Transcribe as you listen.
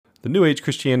The New Age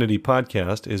Christianity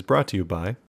podcast is brought to you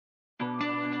by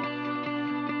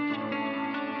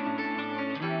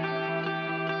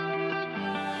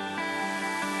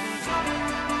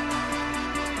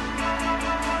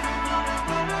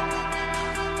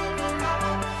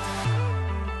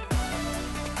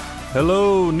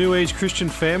Hello, New Age Christian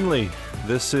family.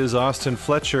 This is Austin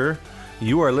Fletcher.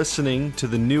 You are listening to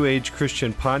the New Age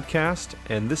Christian podcast,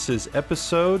 and this is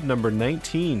episode number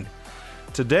 19.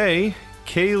 Today,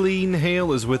 Kayleen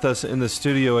Hale is with us in the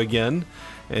studio again,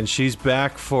 and she's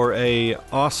back for a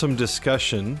awesome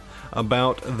discussion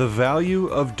about the value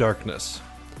of darkness.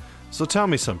 So tell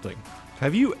me something.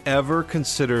 Have you ever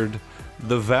considered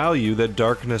the value that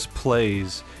darkness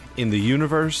plays in the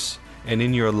universe and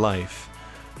in your life?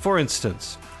 For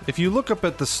instance, if you look up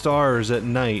at the stars at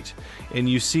night and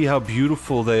you see how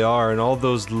beautiful they are and all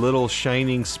those little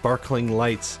shining, sparkling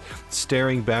lights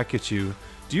staring back at you,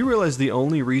 do you realize the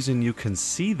only reason you can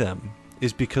see them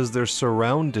is because they're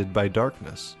surrounded by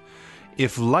darkness?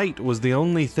 If light was the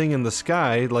only thing in the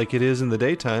sky, like it is in the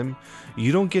daytime,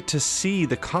 you don't get to see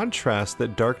the contrast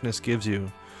that darkness gives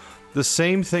you. The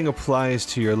same thing applies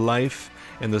to your life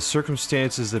and the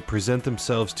circumstances that present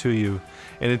themselves to you.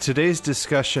 And in today's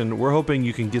discussion, we're hoping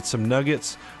you can get some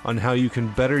nuggets on how you can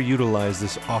better utilize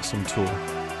this awesome tool.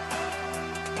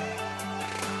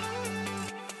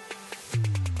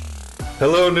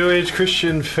 Hello, New Age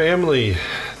Christian family.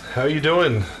 How you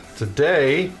doing?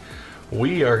 Today,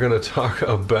 we are going to talk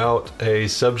about a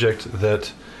subject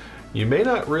that you may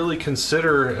not really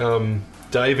consider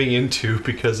diving into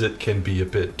because it can be a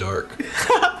bit dark,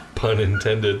 pun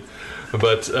intended.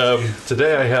 But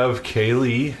today I have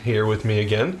Kaylee here with me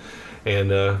again,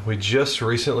 and we just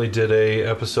recently did a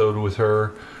episode with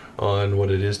her on what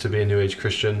it is to be a New Age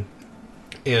Christian,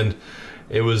 and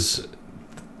it was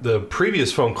the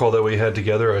previous phone call that we had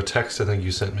together, a text I think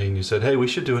you sent me, and you said, hey, we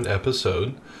should do an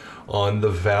episode on the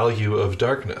value of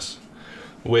darkness,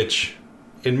 which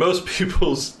in most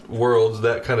people's worlds,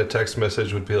 that kind of text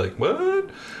message would be like,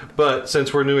 what? But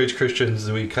since we're New Age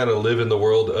Christians, we kind of live in the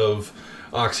world of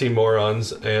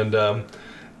oxymorons, and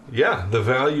the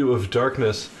value of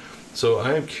darkness. So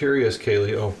I am curious,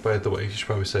 Kaylee. Oh, by the way, you should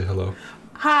probably say hello.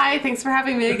 Hi, thanks for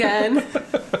having me again.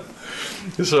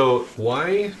 So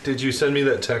why did you send me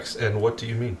that text, and what do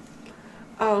you mean?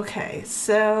 Okay,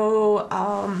 so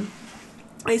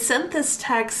I sent this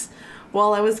text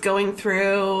while I was going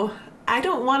through, I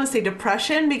don't want to say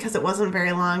depression because it wasn't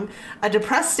very long. A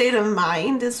depressed state of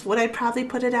mind is what I'd probably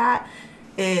put it at.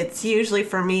 It's usually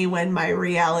for me when my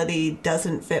reality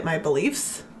doesn't fit my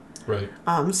beliefs. Right.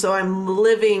 So I'm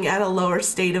living at a lower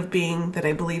state of being that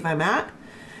I believe I'm at.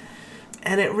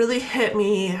 And it really hit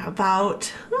me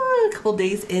about a couple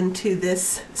days into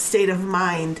this state of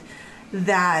mind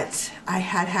that I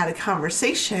had a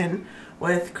conversation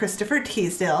with Christopher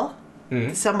Teasdale,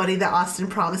 somebody that Austin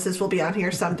promises will be on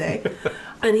here someday.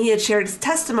 And he had shared his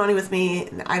testimony with me.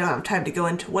 I don't have time to go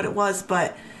into what it was,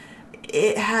 but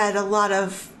it had a lot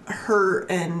of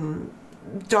hurt and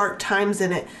dark times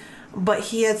in it, but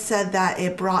he had said that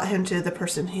it brought him to the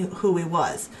person who he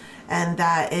was, and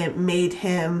that it made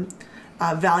him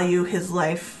value his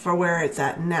life for where it's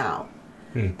at now.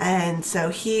 And so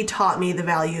he taught me the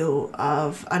value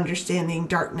of understanding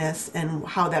darkness and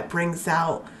how that brings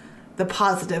out the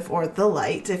positive, or the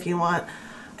light, if you want.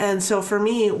 And so for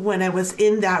me, when I was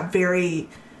in that very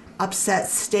upset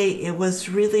state, it was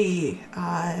really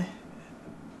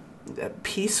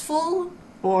peaceful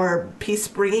or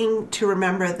peace-bringing to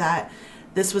remember that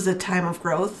this was a time of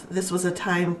growth. This was a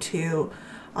time to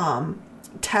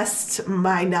test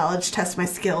my knowledge, test my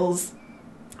skills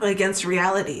against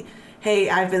reality. Hey,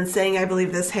 I've been saying I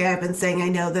believe this. Hey, I've been saying I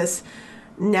know this.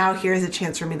 Now here's a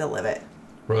chance for me to live it.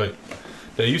 Right.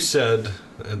 Now you said,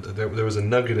 there was a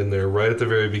nugget in there right at the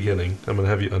very beginning. I'm going to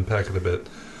have you unpack it a bit.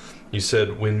 You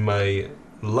said, when my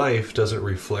life doesn't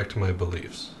reflect my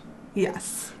beliefs.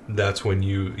 Yes. That's when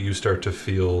you start to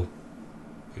feel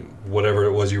whatever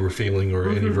it was you were feeling, or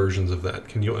any versions of that.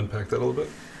 Can you unpack that a little bit?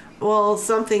 Well,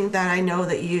 something that I know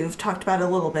that you've talked about a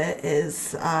little bit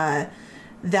is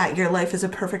that your life is a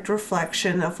perfect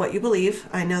reflection of what you believe.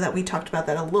 I know that we talked about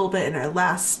that a little bit in our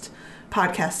last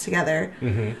podcast together.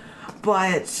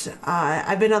 But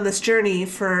I've been on this journey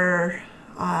for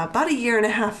about a year and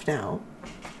a half now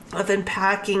of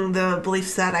unpacking the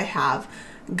beliefs that I have,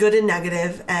 good and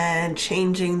negative, and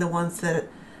changing the ones that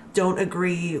don't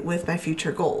agree with my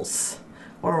future goals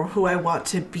or who I want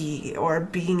to be, or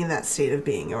being in that state of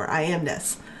being, or I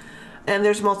amness. And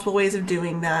there's multiple ways of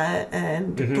doing that,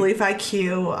 and Belief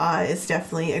IQ is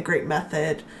definitely a great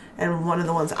method and one of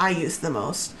the ones I use the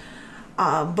most.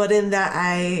 But in that,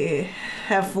 I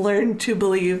have learned to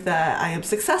believe that I am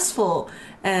successful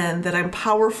and that I'm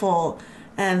powerful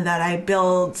and that I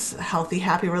build healthy,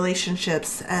 happy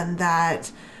relationships and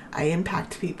that I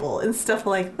impact people and stuff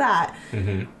like that.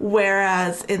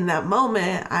 Whereas in that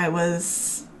moment, I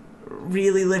was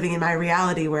really living in my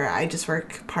reality where I just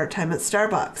work part-time at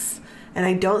Starbucks and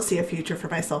I don't see a future for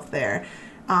myself there.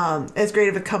 As great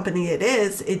of a company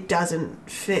it doesn't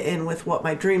fit in with what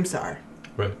my dreams are.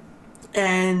 Right.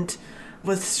 And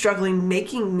was struggling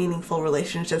making meaningful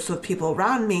relationships with people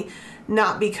around me,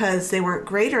 not because they weren't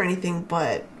great or anything,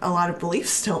 but a lot of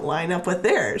beliefs don't line up with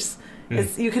theirs.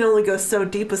 You can only go so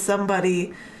deep with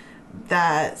somebody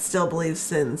that still believes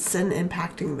in sin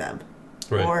impacting them.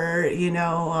 Right. Or,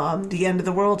 the end of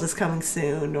the world is coming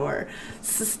soon, or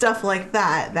stuff like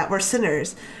that we're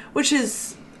sinners, which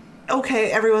is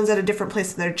okay. Everyone's at a different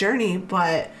place in their journey,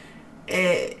 but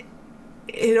it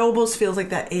almost feels like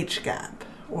that age gap,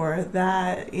 or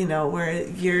that, where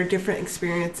your different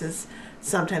experiences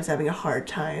sometimes having a hard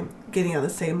time getting on the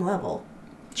same level.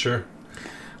 Sure.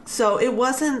 So it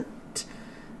wasn't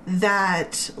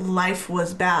that life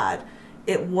was bad.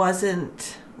 It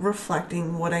wasn't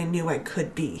reflecting what I knew I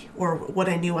could be or what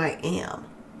I knew I am.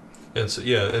 And so,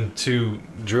 and to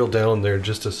drill down there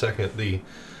just a second,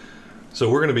 so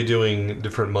we're going to be doing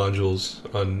different modules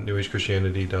on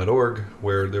newagechristianity.org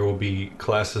where there will be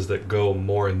classes that go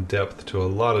more in depth to a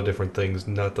lot of different things,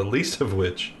 not the least of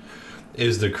which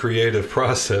is the creative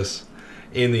process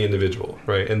in the individual,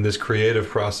 right? And this creative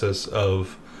process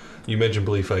of, you mentioned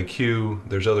belief IQ,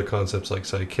 there's other concepts like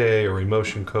Psyche or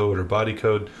emotion code or body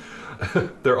code.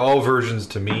 They're all versions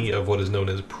to me of what is known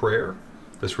as prayer.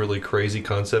 This really crazy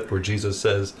concept where Jesus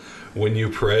says, when you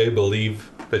pray, believe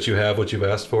that you have what you've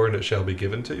asked for and it shall be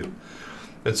given to you.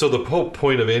 And so the whole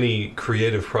point of any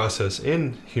creative process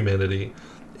in humanity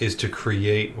is to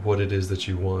create what it is that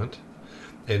you want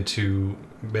and to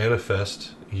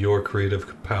manifest your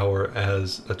creative power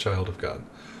as a child of God,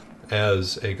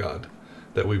 as a God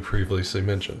that we previously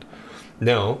mentioned.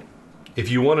 Now, if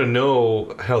you want to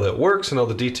know how that works and all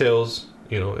the details,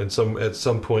 at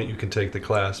some point you can take the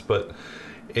class, but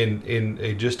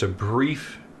in just a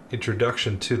brief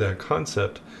introduction to that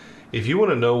concept, if you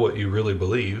want to know what you really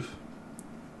believe,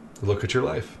 look at your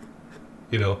life.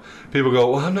 People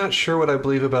go, well, I'm not sure what I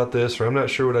believe about this, or I'm not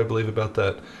sure what I believe about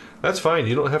that. That's fine.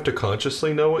 You don't have to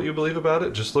consciously know what you believe about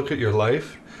it. Just look at your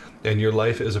life, and your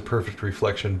life is a perfect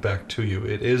reflection back to you.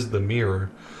 It is the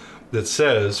mirror that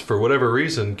says, for whatever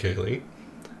reason, Kaylee,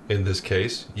 in this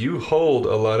case, you hold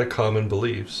a lot of common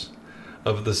beliefs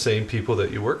of the same people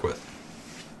that you work with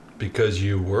because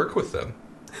you work with them.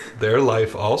 Their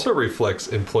life also reflects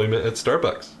employment at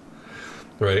Starbucks,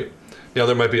 right? Now,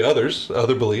 there might be other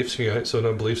beliefs, so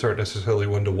no, beliefs aren't necessarily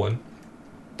one-to-one.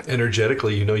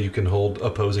 Energetically, you can hold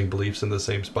opposing beliefs in the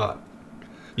same spot.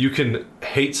 You can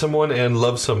hate someone and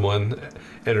love someone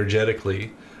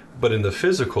energetically, but in the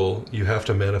physical, you have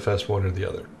to manifest one or the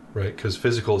other, right? Because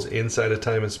physical is inside of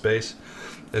time and space.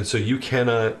 And so your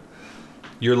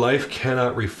life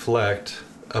cannot reflect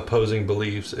opposing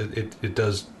beliefs.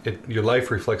 Your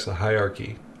life reflects a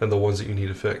hierarchy and the ones that you need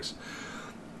to fix.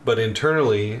 But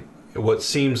internally, what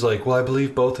seems like, well, I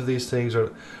believe both of these things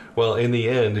are, well, in the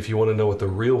end, if you want to know what the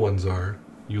real ones are,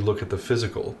 you look at the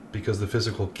physical, because the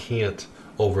physical can't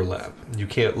overlap. You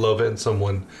can't love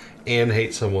someone and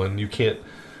hate someone. You can't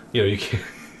be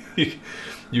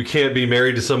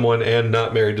married to someone and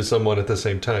not married to someone at the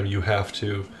same time. You have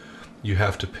to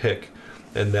pick,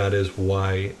 and that is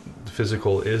why the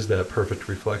physical is that perfect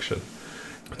reflection.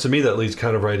 To me, that leads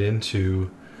kind of right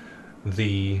into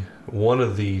one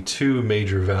of the two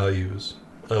major values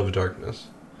of darkness,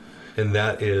 and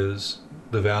that is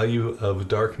the value of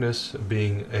darkness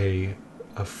being a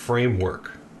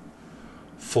framework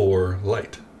for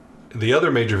light. The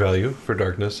other major value for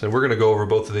darkness, and we're going to go over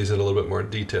both of these in a little bit more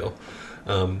detail,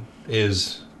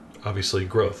 is obviously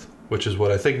growth, which is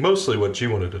what I think mostly what you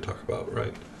wanted to talk about,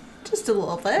 right? Just a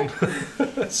little bit.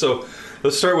 So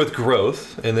let's start with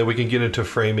growth, and then we can get into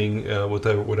framing with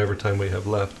whatever time we have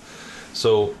left.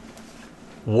 So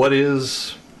what are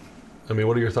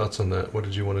your thoughts on that? What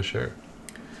did you want to share?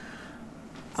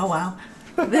 Oh, wow.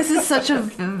 This is such a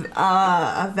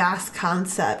vast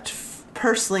concept,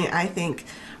 personally, I think.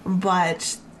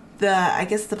 But I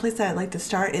guess the place that I'd like to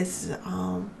start is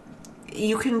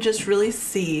you can just really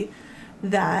see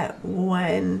that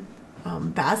when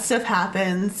bad stuff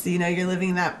happens, you're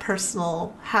living that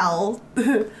personal hell,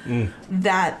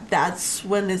 that's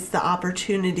when it's the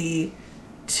opportunity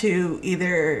to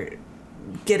either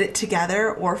get it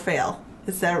together or fail.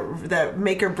 It's that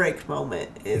make or break moment.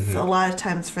 It's a lot of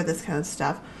times for this kind of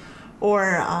stuff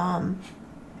Or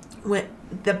when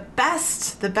the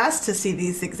best to see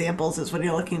these examples is when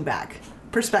you're looking back.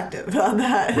 Perspective on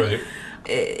that. Right.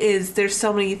 Is there's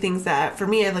so many things that, for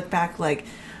me, I look back, like,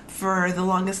 for the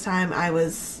longest time, I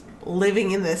was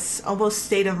living in this almost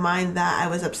state of mind that I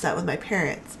was upset with my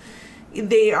parents.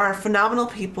 They are phenomenal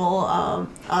people.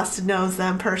 Austin knows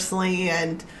them personally,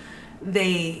 and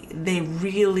they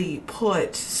really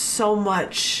put so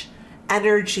much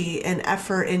energy and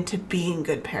effort into being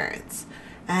good parents.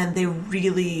 And they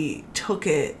really took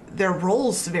their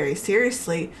roles very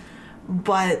seriously.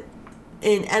 But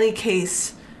in any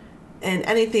case, in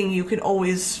anything, you can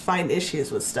always find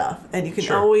issues with stuff, and you can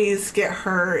Sure. always get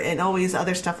hurt and always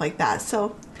other stuff like that.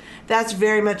 So that's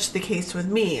very much the case with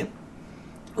me. It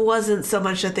wasn't so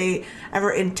much that they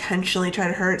ever intentionally try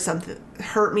to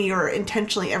hurt me or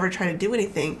intentionally ever try to do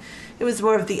anything. It was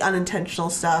more of the unintentional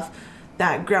stuff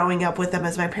that growing up with them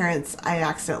as my parents, I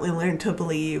accidentally learned to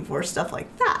believe, or stuff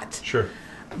like that. Sure.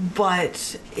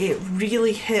 But it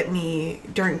really hit me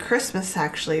during Christmas,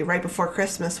 actually, right before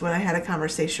Christmas, when I had a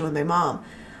conversation with my mom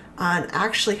on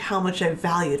actually how much I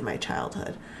valued my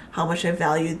childhood, how much I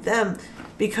valued them,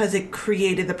 because it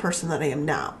created the person that I am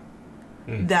now.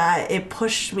 That it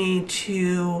pushed me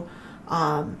to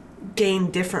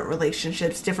gain different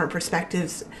relationships, different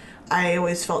perspectives. I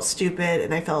always felt stupid,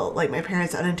 and I felt like my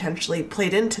parents unintentionally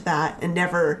played into that and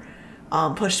never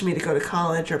pushed me to go to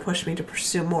college or pushed me to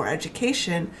pursue more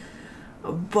education.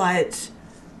 But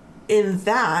in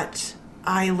that,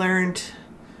 I learned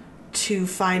to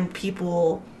find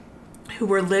people who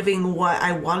were living what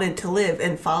I wanted to live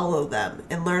and follow them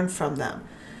and learn from them.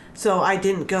 So I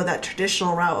didn't go that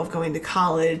traditional route of going to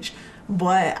college,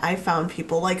 but I found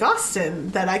people like Austin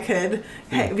that I could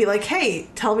be like, hey,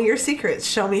 tell me your secrets,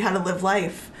 show me how to live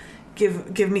life,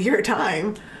 give me your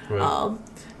time. Right.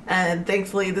 And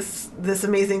thankfully, this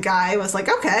amazing guy was like,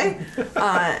 okay.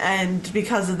 And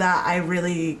because of that, I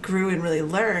really grew and really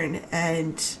learned.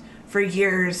 And for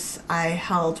years, I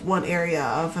held one area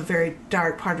of a very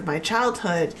dark part of my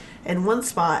childhood in one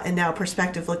spot. And now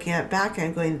perspective, looking at it back,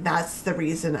 I'm going, that's the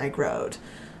reason I grew.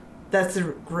 I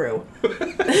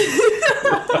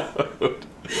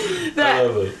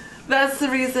love it. That's the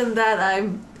reason that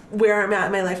I'm where I'm at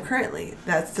in my life currently.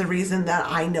 That's the reason that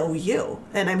I know you.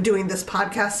 And I'm doing this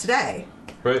podcast today.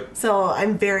 Right. So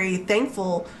I'm very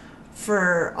thankful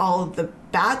for all the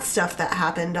bad stuff that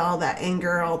happened, all that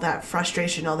anger, all that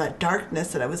frustration, all that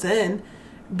darkness that I was in,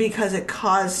 because it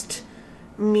caused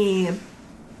me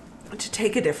to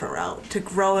take a different route, to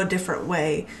grow a different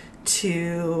way,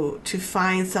 to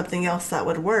find something else that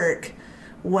would work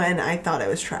when I thought I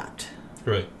was trapped.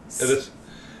 Right. And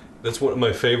that's one of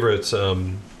my favorites.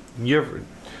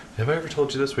 Have I ever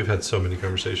told you this? We've had so many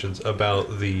conversations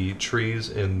about the trees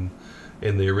in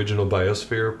the original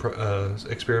biosphere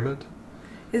experiment.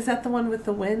 Is that the one with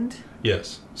the wind?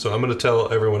 Yes. So I'm going to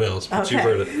tell everyone else, but Okay. you've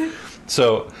heard it.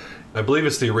 So I believe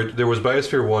it's there was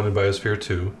Biosphere 1 and Biosphere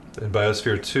 2. In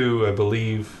Biosphere 2, I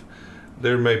believe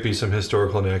there might be some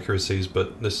historical inaccuracies,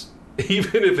 but this,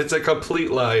 even if it's a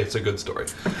complete lie, it's a good story.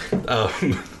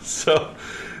 So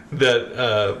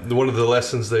that one of the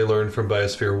lessons they learned from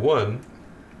Biosphere 1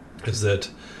 is that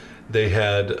they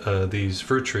had these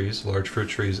fruit trees, large fruit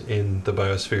trees in the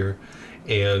biosphere,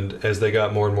 and as they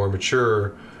got more and more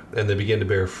mature and they began to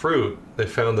bear fruit, they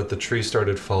found that the trees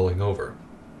started falling over.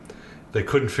 They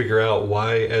couldn't figure out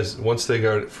why, once they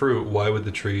got fruit, why would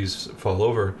the trees fall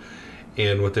over?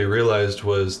 And what they realized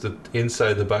was that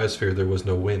inside the biosphere there was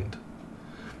no wind,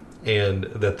 and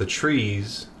that the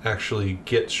trees actually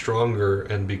get stronger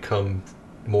and become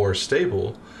more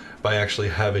stable by actually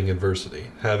having adversity,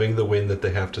 having the wind that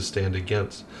they have to stand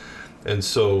against. And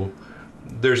so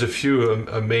there's a few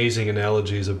amazing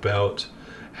analogies about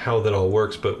how that all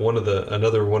works, but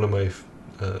another one of my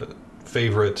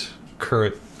favorite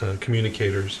current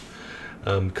communicators,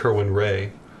 Kerwin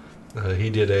Ray, he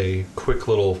did a quick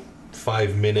little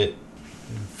 5-minute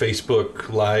Facebook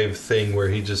live thing where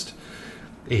he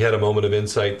had a moment of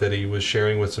insight that he was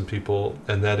sharing with some people,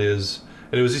 and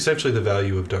it was essentially the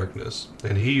value of darkness.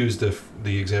 And he used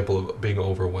the example of being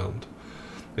overwhelmed.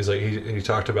 He's like, he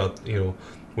talked about,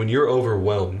 when you're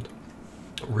overwhelmed,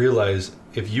 realize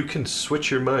if you can switch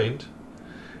your mind,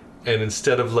 and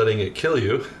instead of letting it kill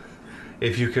you,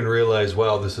 if you can realize,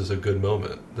 wow, this is a good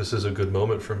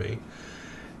moment for me,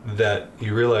 that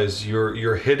you realize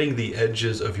you're hitting the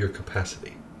edges of your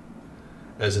capacity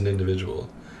as an individual,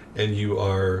 and you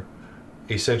are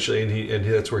essentially, and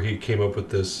that's where he came up with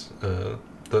this,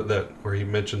 where he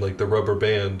mentioned like the rubber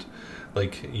band,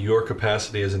 like your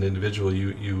capacity as an individual,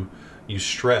 you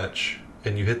stretch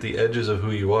and you hit the edges of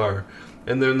who you are,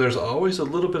 and then there's always a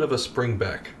little bit of a spring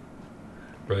back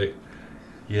right?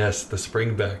 Yes, the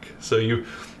springback. So you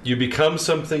become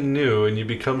something new, and you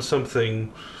become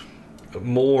something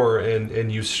more,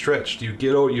 and you stretched. You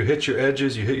hit your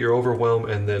edges, you hit your overwhelm,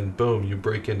 and then boom, you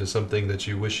break into something that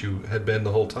you wish you had been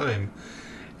the whole time.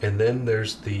 And then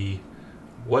there's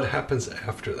what happens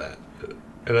after that.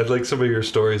 And I'd like some of your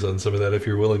stories on some of that if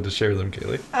you're willing to share them,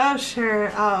 Kaylee. Oh, sure.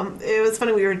 It was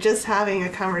funny. We were just having a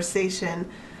conversation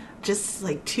just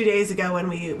like 2 days ago when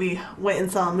we went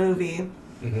and saw a movie.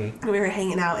 Mm-hmm. We were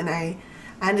hanging out, and I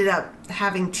ended up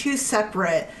having two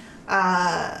separate,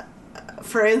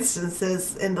 for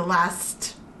instances, in the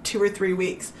last 2 or 3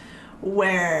 weeks,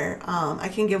 where I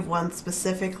can give one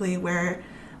specifically where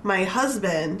my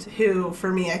husband, who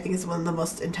for me I think is one of the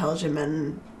most intelligent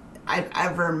men I've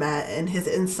ever met, and his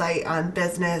insight on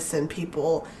business and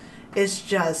people is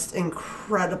just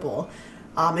incredible.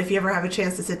 If you ever have a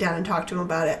chance to sit down and talk to him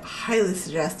about it, highly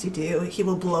suggest you do. He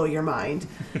will blow your mind.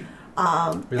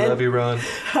 We love you, Ron.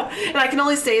 And I can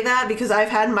only say that because I've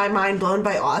had my mind blown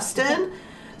by Austin.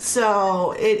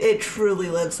 So it truly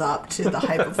lives up to the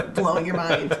hype of blowing your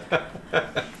mind.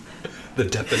 The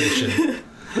definition.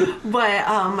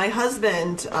 But my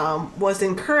husband was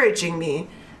encouraging me,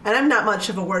 and I'm not much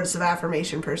of a words of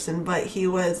affirmation person, but he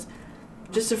was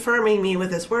just affirming me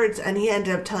with his words, and he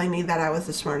ended up telling me that I was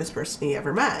the smartest person he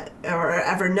ever met or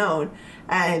ever known.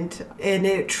 And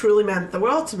it truly meant the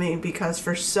world to me, because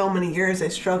for so many years I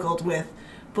struggled with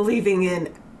believing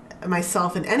in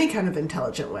myself in any kind of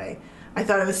intelligent way. I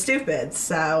thought I was stupid,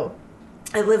 so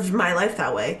I lived my life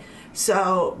that way.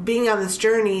 So being on this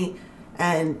journey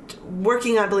and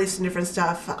working on beliefs and different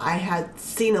stuff, I had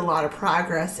seen a lot of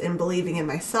progress in believing in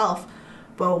myself.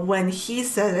 But when he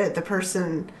said it, the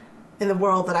person in the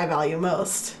world that I value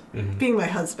most, being my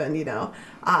husband,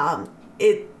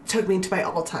 it took me to my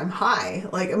all-time high,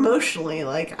 like emotionally,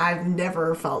 like I've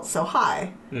never felt so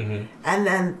high. Mm-hmm. And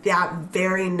then that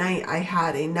very night I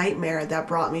had a nightmare that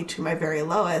brought me to my very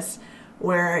lowest,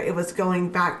 where it was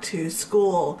going back to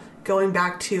school, and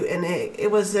it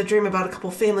was a dream about a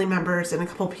couple family members and a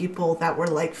couple people that were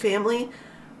like family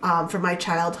from my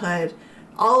childhood,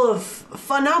 all of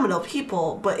phenomenal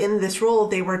people, but in this role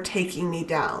they were taking me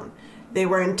down. They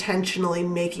were intentionally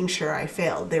making sure I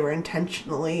failed. They were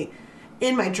intentionally,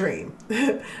 in my dream,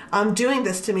 doing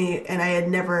this to me, and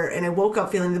I woke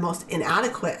up feeling the most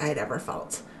inadequate I had ever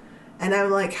felt. And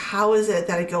I'm like, how is it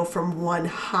that I go from one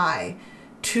high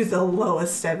to the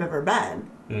lowest I've ever been?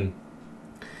 Mm.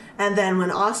 And then when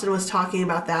Austin was talking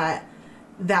about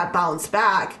that bounce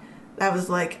back, I was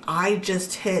like, I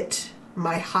just hit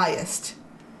my highest.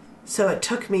 So it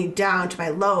took me down to my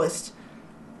lowest.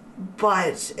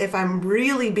 But if I'm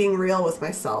really being real with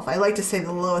myself, I like to say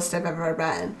the lowest I've ever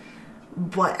been.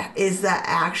 But is that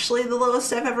actually the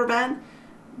lowest I've ever been?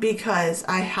 Because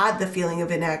I had the feeling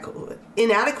of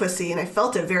inadequacy, and I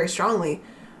felt it very strongly,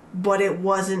 but it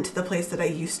wasn't the place that I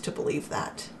used to believe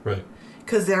that. Right.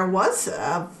 Because there was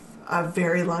a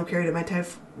very long period of my time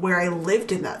where I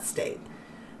lived in that state.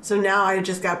 So now I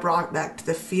just got brought back to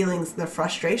the feelings and the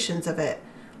frustrations of it,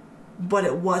 but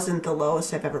it wasn't the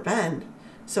lowest I've ever been.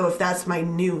 So if that's my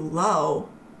new low,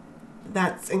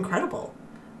 that's incredible.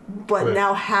 But right.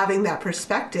 Now having that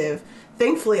perspective,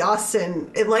 thankfully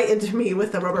Austin enlightened me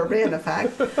with the rubber band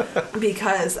effect,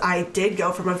 because I did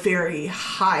go from a very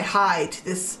high to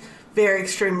this very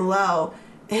extreme low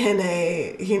in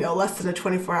a, less than a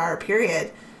 24-hour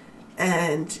period.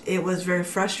 And it was very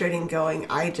frustrating going,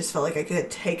 I just felt like I could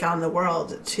take on the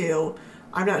world, to,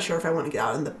 I'm not sure if I want to get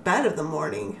out in the bed of the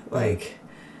morning. Like,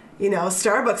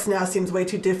 Starbucks now seems way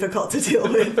too difficult to deal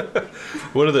with.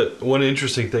 One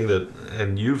interesting thing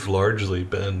and you've largely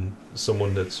been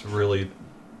someone that's really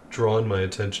drawn my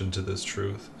attention to this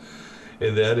truth,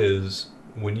 and that is,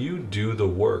 when you do the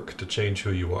work to change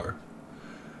who you are,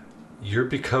 you're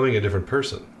becoming a different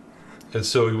person. And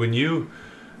so when you,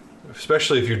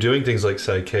 especially if you're doing things like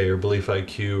Psyche or Belief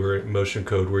IQ or Emotion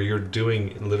Code, where you're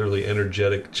doing literally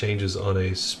energetic changes on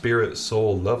a spirit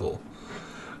soul level,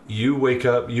 you wake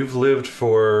up, you've lived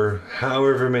for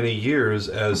however many years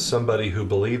as somebody who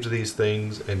believed these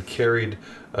things and carried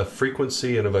a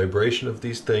frequency and a vibration of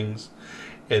these things.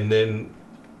 And then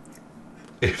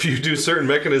if you do certain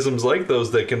mechanisms like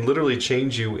those that can literally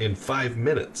change you in 5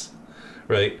 minutes,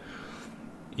 right?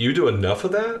 You do enough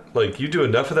of that, you do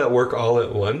enough of that work all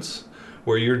at once,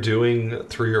 where you're doing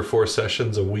 3 or 4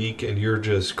 sessions a week and you're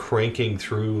just cranking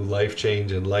through life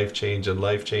change and life change and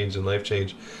life change and life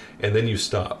change, and then you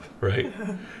stop, right?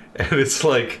 And it's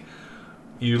like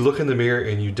you look in the mirror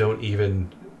and you don't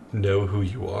even know who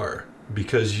you are,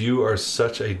 because you are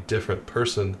such a different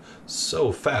person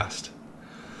so fast.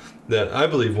 that I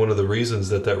believe one of the reasons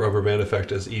that rubber band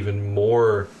effect is even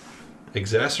more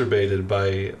exacerbated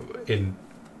by in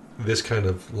this kind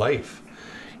of life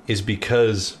is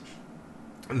because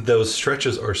those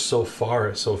stretches are so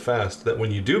far so fast that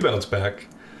when you do bounce back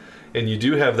and you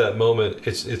do have that moment,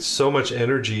 it's so much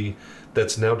energy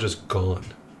that's now just gone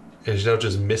and it's now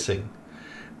just missing,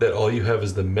 that all you have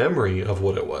is the memory of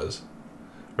what it was,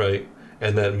 right?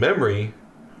 And that memory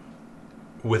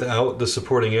without the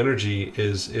supporting energy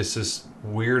is this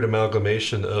weird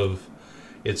amalgamation of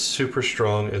it's super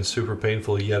strong and super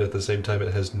painful, yet at the same time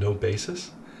it has no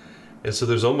basis. And so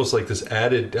there's almost like this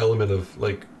added element of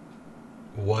like,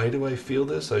 why do I feel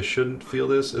this? I shouldn't feel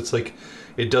this. It's like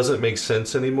it doesn't make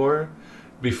sense anymore.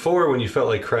 Before, when you felt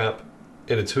like crap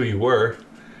and it's who you were,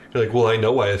 you're like, well, I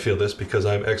know why I feel this because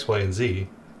I'm X, Y, and Z.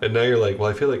 And now you're like, well,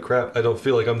 I feel like crap. I don't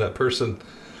feel like I'm that person.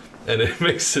 And it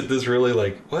makes it this really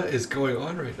like, what is going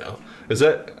on right now? Is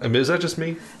that just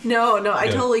me? No, I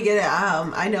totally get it.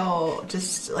 I know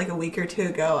just like a week or two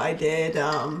ago, I did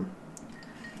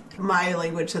my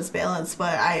language says balance,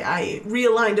 but I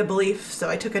realigned a belief. So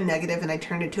I took a negative and I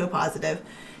turned it to a positive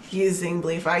using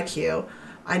Belief IQ.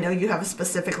 I know you have a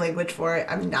specific language for it.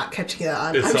 I'm not catching it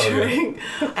on. I'm trying.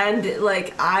 And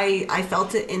like I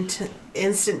felt it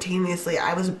instantaneously.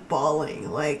 I was bawling.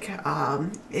 Like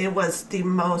it was the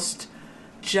most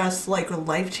just like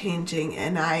life changing.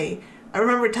 And I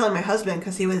remember telling my husband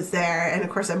because he was there, and of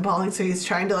course I'm bawling, so he's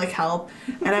trying to like help.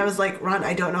 And I was like, Ron,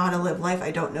 I don't know how to live life. I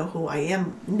don't know who I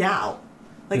am now.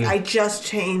 Like I just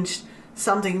changed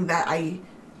something that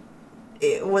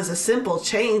it was a simple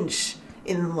change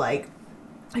in like.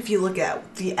 If you look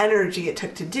at the energy it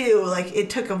took to do, like it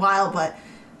took a while, but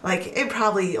like it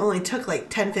probably only took like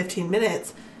 10, 15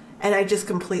 minutes, and I just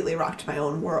completely rocked my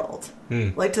own world.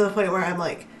 Like to the point where I'm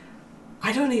like,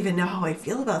 I don't even know how I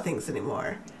feel about things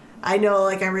anymore. I know,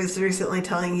 like I was recently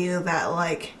telling you that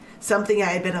like something I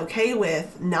had been okay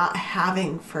with not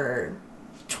having for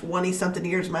 20 something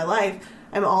years of my life,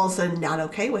 I'm all of a sudden not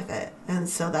okay with it. And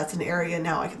so that's an area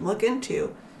now I can look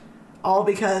into. All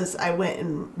because I went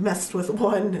and messed with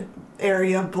one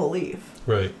area of belief.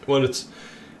 Right. Well, it's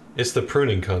the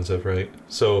pruning concept, right?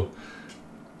 So,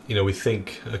 we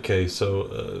think, okay,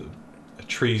 so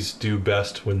trees do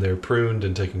best when they're pruned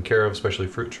and taken care of, especially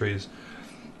fruit trees.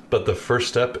 But the first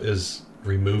step is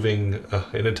removing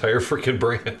an entire freaking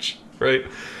branch, right?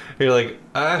 And you're like,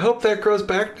 I hope that grows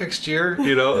back next year,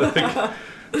 Like,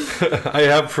 I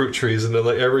have fruit trees, and then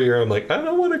like every year I'm like, I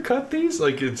don't want to cut these.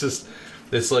 Like,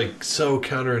 it's like so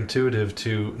counterintuitive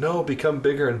to become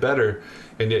bigger and better,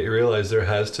 and yet you realize there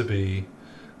has to be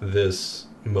this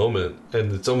moment,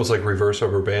 and it's almost like reverse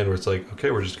rubber band where it's like,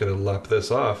 okay, we're just going to lop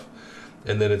this off,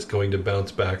 and then it's going to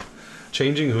bounce back,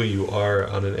 changing who you are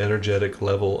on an energetic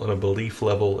level, on a belief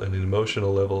level, and an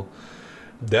emotional level.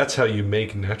 That's how you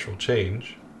make natural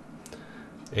change,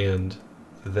 and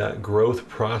that growth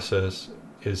process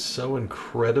is so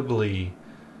incredibly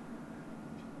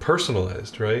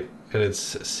personalized, right? And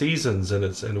it's seasons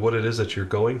and what it is that you're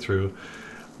going through,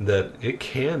 that it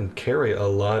can carry a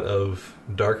lot of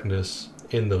darkness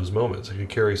in those moments. It can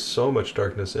carry so much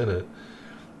darkness in it.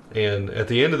 And at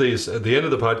the end of the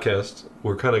podcast,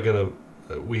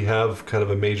 we have kind of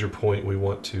a major point we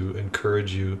want to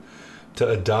encourage you to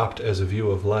adopt as a view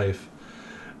of life.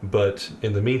 But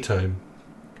in the meantime,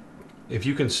 if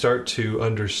you can start to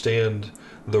understand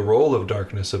the role of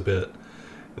darkness a bit,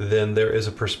 then there is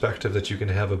a perspective that you can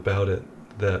have about it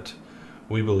that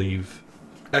we believe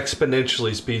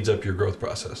exponentially speeds up your growth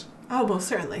process. Oh, most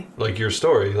certainly. Like your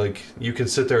story, like you can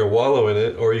sit there and wallow in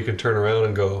it, or you can turn around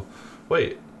and go,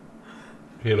 wait,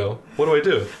 what do I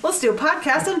do? Let's do a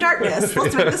podcast on darkness.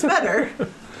 Let's make this better.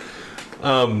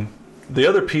 The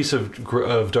other piece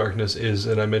of darkness is,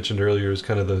 and I mentioned earlier, is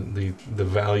kind of the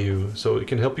value. So it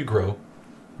can help you grow,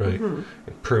 right? Mm-hmm.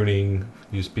 Pruning,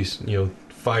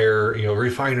 fire,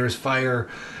 refiners, fire,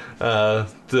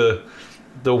 the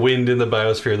wind in the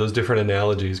biosphere, those different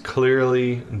analogies.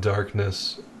 Clearly,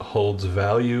 darkness holds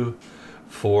value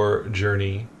for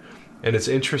journey. And it's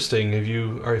interesting,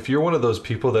 if you're one of those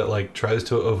people that like tries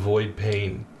to avoid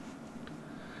pain,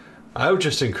 I would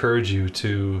just encourage you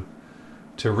to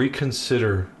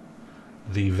reconsider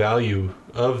the value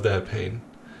of that pain.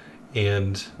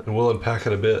 And we'll unpack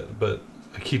it a bit, but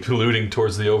I keep alluding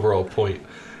towards the overall point.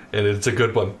 And it's a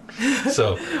good one.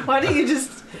 So why don't you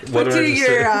just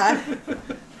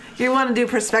you want to do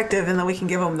perspective, and then we can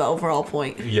give them the overall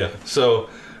point. Yeah. So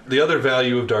the other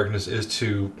value of darkness is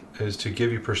to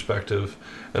give you perspective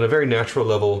on a very natural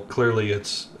level. Clearly,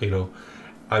 it's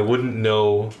I wouldn't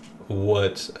know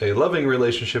what a loving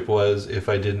relationship was if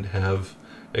I didn't have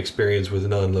experience with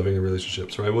non-loving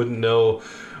relationships, or I wouldn't know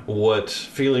what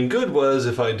feeling good was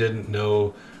if I didn't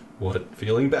know what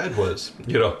feeling bad was,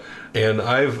 you know. And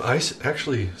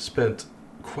actually spent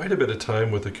quite a bit of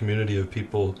time with a community of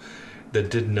people that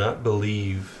did not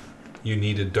believe you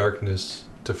needed darkness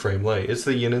to frame light. It's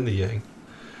the yin and the yang.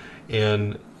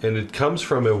 And it comes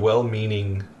from a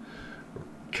well-meaning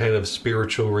kind of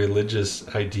spiritual religious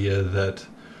idea that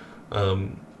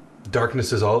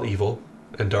darkness is all evil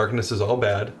and darkness is all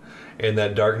bad, and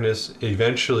that darkness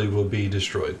eventually will be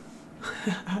destroyed.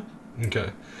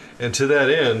 Okay. And to that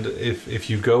end, if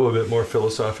you go a bit more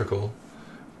philosophical,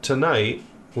 tonight,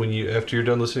 after you're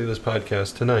done listening to this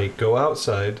podcast tonight, go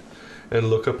outside and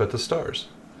look up at the stars.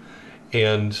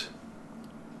 And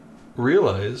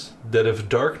realize that if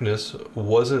darkness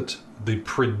wasn't the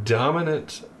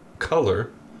predominant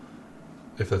color,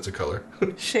 if that's a color.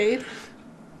 Shade?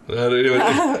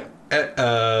 If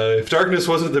darkness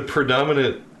wasn't the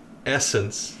predominant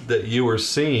essence that you were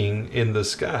seeing in the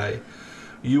sky,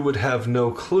 you would have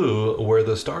no clue where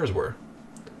the stars were.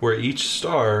 Where each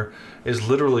star is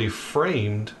literally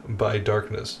framed by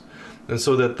darkness. And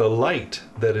so that the light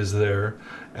that is there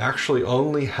actually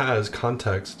only has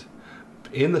context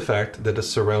in the fact that it's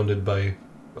surrounded by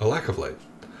a lack of light.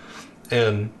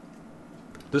 And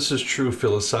this is true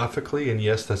philosophically, and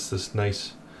yes, that's this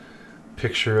nice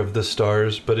picture of the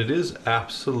stars, but it is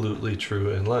absolutely true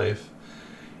in life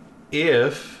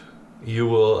if you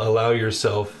will allow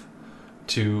yourself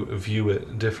to view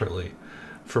it differently.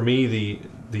 For me,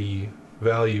 the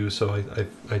value, so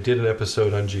I did an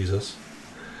episode on Jesus,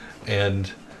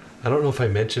 and I don't know if I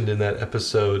mentioned in that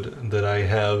episode that I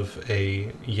have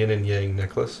a yin and yang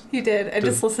necklace. You did. I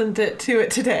just listened to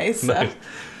it today. So. Nice.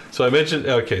 So I mentioned,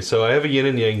 okay, so I have a yin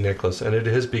and yang necklace, and it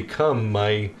has become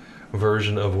my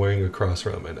version of wearing a cross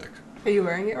around my neck. Are you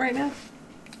wearing it right now?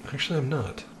 Actually, I'm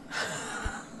not.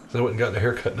 I went and got a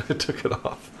haircut and I took it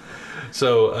off.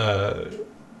 So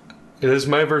it is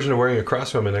my version of wearing a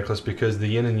cross around my necklace because the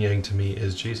yin and yang to me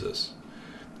is Jesus.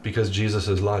 Because Jesus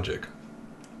is logic.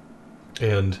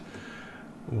 And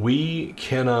we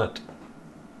cannot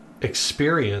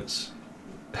experience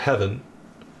heaven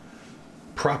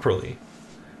properly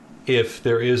if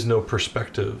there is no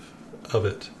perspective of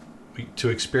it. To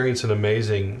experience an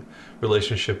amazing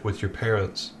relationship with your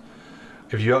parents,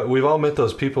 we've all met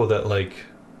those people that, like,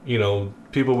 you know,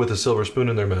 people with a silver spoon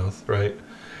in their mouth, right?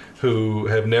 Who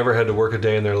have never had to work a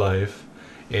day in their life,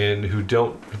 and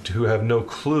who have no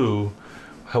clue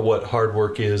what hard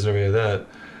work is and everything like that.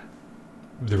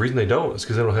 The reason they don't is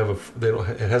because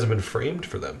it hasn't been framed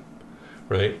for them,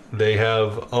 right? They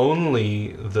have only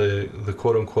the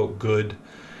quote unquote good,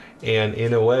 and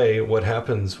in a way, what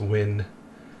happens when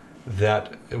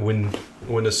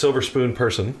a silver spoon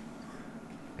person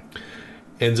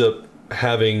ends up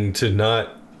having to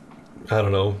not, I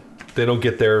don't know, they don't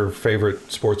get their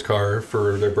favorite sports car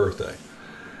for their birthday.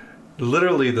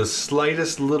 Literally, the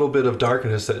slightest little bit of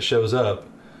darkness that shows up,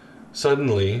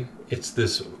 suddenly it's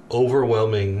this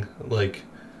overwhelming, like,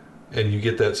 and you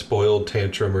get that spoiled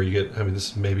tantrum, or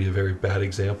this is maybe a very bad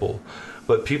example,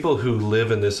 but people who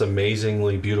live in this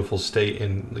amazingly beautiful state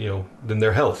in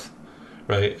their health,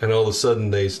 right? And all of a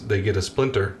sudden they get a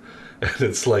splinter, and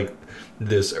it's like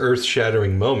this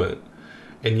earth-shattering moment.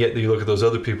 And yet you look at those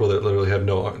other people that literally have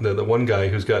the one guy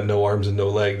who's got no arms and no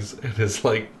legs and is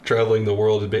like traveling the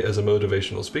world as a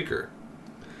motivational speaker.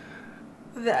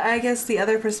 I guess the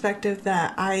other perspective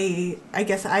that I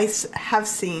have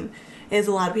seen is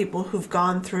a lot of people who've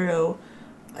gone through,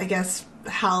 I guess,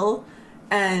 hell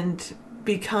and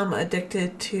become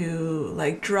addicted to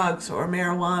like drugs or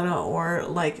marijuana or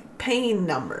like pain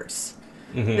numbers.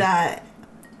 Mm-hmm.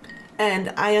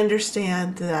 And I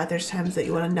understand that there's times that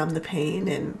you want to numb the pain,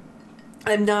 and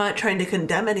I'm not trying to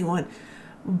condemn anyone,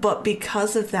 but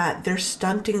because of that, they're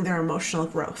stunting their emotional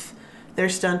growth. They're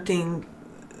stunting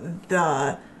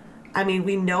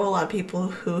we know a lot of people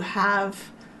who have,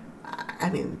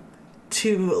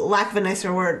 to lack of a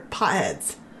nicer word,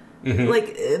 potheads. Mm-hmm.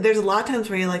 Like, there's a lot of times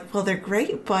where you're like, well, they're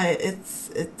great, but it's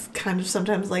kind of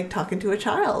sometimes like talking to a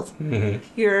child. Mm-hmm.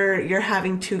 You're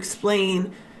having to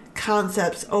explain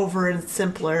concepts over and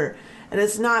simpler, and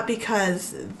it's not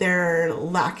because they're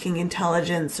lacking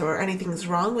intelligence or anything's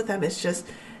wrong with them. It's just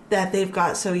that they've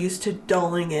got so used to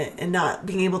dulling it and not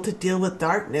being able to deal with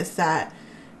darkness that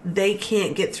they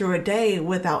can't get through a day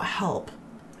without help.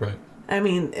 Right.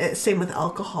 Same with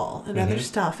alcohol and other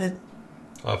stuff.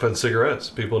 Often cigarettes.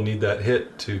 People need that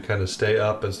hit to kind of stay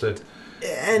up and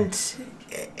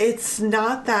it's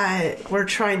not that we're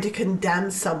trying to condemn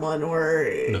someone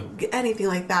or anything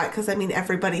like that, because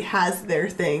everybody has their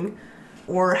thing.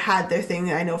 or had their thing.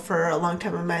 I know for a long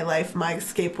time in my life, my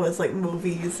escape was like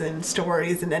movies and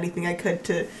stories and anything I could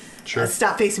to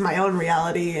stop facing my own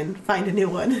reality and find a new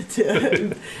one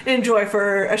to enjoy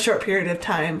for a short period of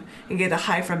time and get a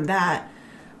high from that.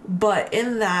 But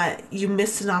in that, you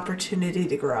miss an opportunity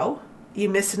to grow. You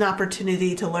miss an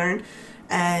opportunity to learn.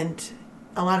 And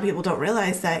a lot of people don't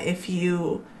realize that if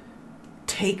you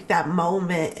take that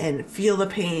moment and feel the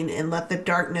pain and let the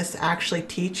darkness actually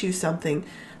teach you something,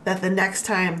 that the next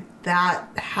time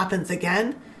that happens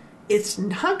again, it's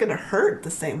not going to hurt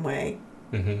the same way.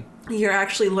 Mm-hmm. You're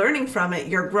actually learning from it,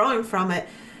 you're growing from it,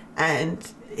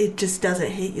 and it just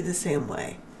doesn't hit you the same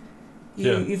way.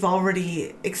 You've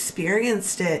already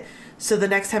experienced it, so the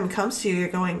next time it comes to you, you're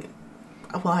going,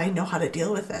 well, I know how to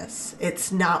deal with this.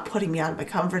 It's not putting me out of my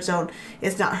comfort zone.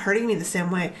 It's not hurting me the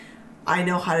same way. I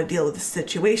know how to deal with the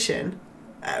situation.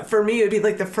 For me, it would be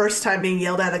like the first time being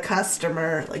yelled at a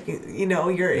customer, like, you know,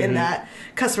 you're in that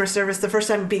customer service, the first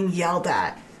time being yelled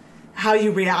at, how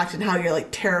you react and how you're like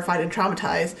terrified and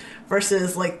traumatized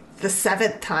versus like the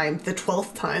 7th time, the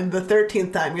 12th time, the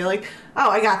 13th time. You're like, oh,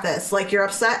 I got this. Like, you're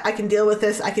upset. I can deal with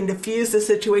this. I can diffuse the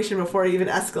situation before it even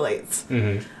escalates.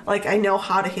 Mm-hmm. Like, I know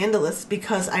how to handle this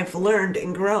because I've learned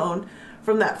and grown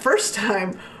from that first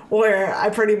time where I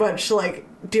pretty much like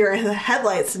deer in the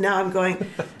headlights. Now I'm going,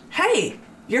 hey,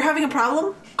 you're having a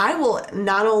problem? I will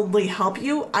not only help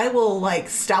you, I will like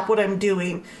stop what I'm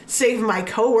doing, save my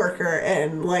coworker,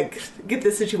 and like get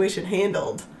the situation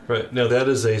handled. Right. Now that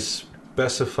is a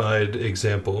specified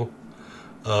example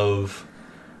of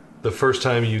the first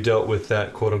time you dealt with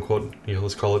that quote unquote, you know,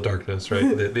 let's call it darkness,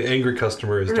 right? the angry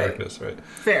customer is darkness, right?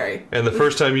 Very. And the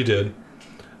first time you did,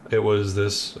 it was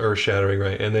this earth shattering,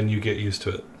 right? And then you get used to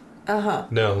it.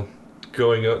 Now,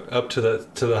 going up to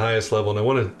the highest level, and I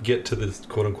want to get to this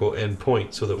quote unquote end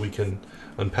point so that we can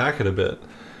unpack it a bit.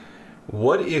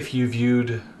 What if you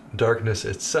viewed darkness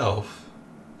itself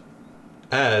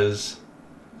as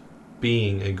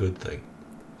being a good thing?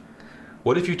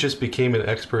 What if you just became an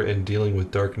expert in dealing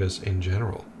with darkness in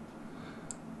general?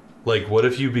 Like, what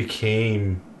if you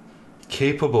became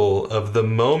capable of the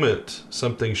moment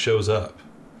something shows up,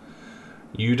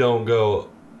 you don't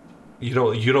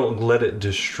let it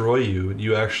destroy you.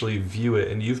 You actually view it,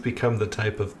 and you've become the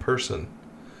type of person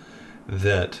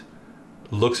that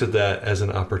looks at that as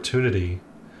an opportunity,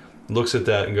 looks at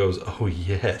that and goes, oh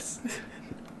yes,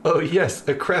 oh yes,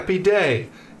 a crappy day.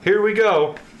 Here we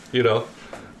go, you know.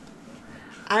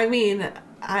 I mean,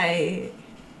 I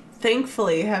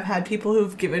thankfully have had people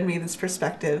who've given me this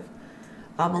perspective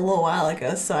a little while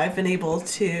ago, so I've been able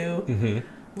to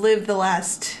live the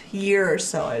last year or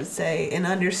so, I'd say, in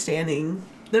understanding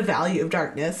the value of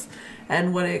darkness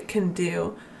and what it can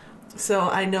do. So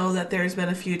I know that there's been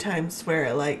a few times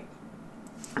where like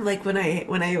when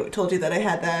I told you that I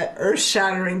had that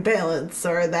earth-shattering balance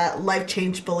or that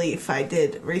life-change belief I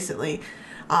did recently,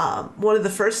 one of the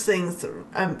first things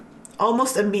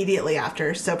almost immediately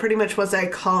after, so pretty much once I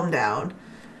calmed down,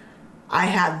 I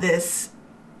had this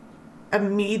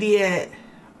immediate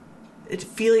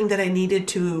feeling that I needed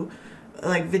to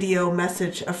like video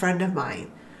message a friend of mine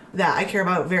that I care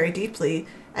about very deeply,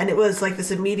 and it was like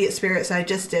this immediate spirit, so I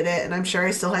just did it, and I'm sure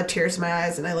I still had tears in my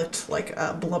eyes and I looked like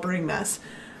a blubbering mess,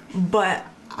 but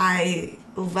I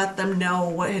let them know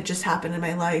what had just happened in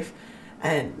my life.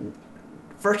 And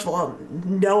first of all,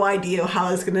 no idea how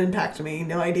it was going to impact me,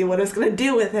 no idea what I was going to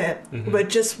do with it, but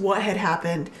just what had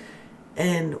happened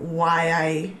and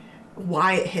why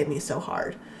it hit me so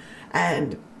hard.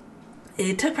 And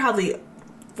it took probably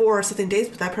 4 or something days,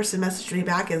 but that person messaged me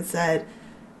back and said,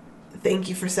 thank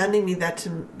you for sending me that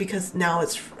because now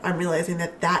I'm realizing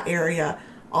that area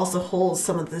also holds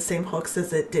some of the same hooks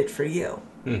as it did for you.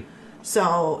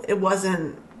 So it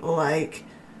wasn't like,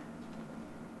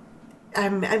 I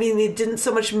mean, it didn't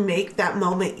so much make that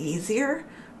moment easier,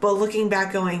 but looking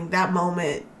back going, that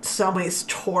moment some ways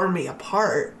tore me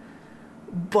apart.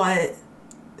 But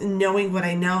knowing what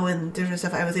I know and different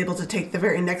stuff, I was able to take the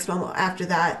very next moment after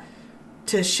that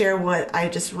to share what I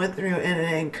just went through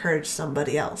and encourage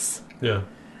somebody else. Yeah.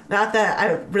 Not that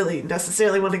I really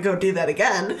necessarily want to go do that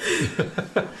again.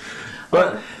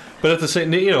 But at the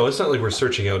same, you know, it's not like we're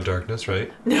searching out darkness,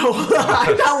 right? No,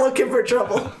 I'm not looking for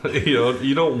trouble.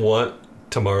 You don't want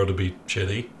tomorrow to be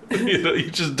shitty. You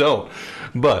just don't.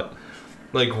 But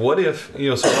like, what if,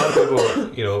 so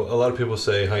a lot of people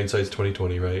say hindsight's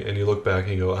 20/20, right? And you look back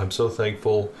and you go, I'm so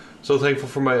thankful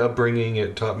for my upbringing.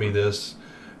 It taught me this.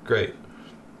 Great.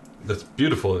 That's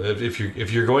beautiful. If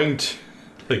you're going to,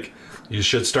 like, you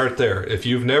should start there. If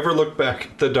you've never looked back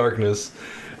at the darkness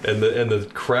and the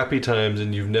crappy times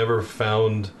and you've never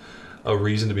found a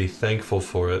reason to be thankful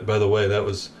for it. By the way, that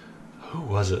was who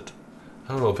was it?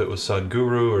 I don't know if it was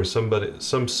Sadhguru or somebody,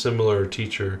 some similar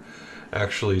teacher,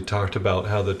 actually talked about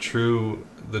how the true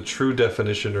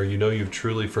definition, or you've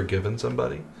truly forgiven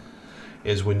somebody,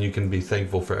 is when you can be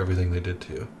thankful for everything they did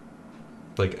to you.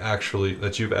 Like, actually,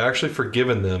 that you've actually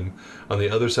forgiven them. On the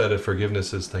other side of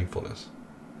forgiveness is thankfulness,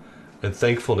 and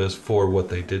thankfulness for what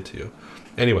they did to you.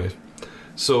 Anyway,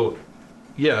 so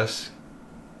yes,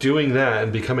 doing that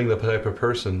and becoming the type of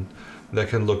person that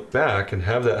can look back and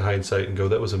have that hindsight and go,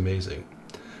 that was amazing.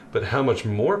 But how much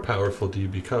more powerful do you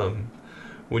become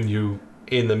when you,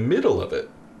 in the middle of it,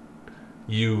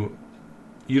 you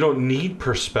don't need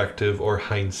perspective or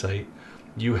hindsight.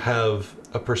 You have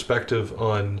a perspective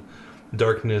on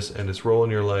darkness and its role in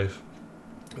your life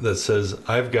that says,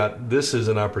 this is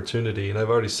an opportunity. And I've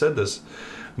already said this,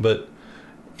 but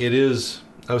it is,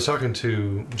 I was talking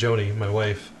to Joni, my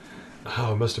wife,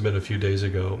 it must have been a few days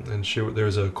ago, and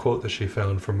there's a quote that she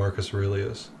found from Marcus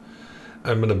Aurelius.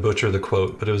 I'm going to butcher the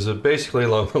quote, but it was basically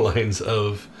along the lines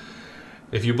of,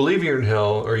 if you believe you're in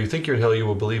hell, or you think you're in hell, you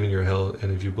will believe in your hell,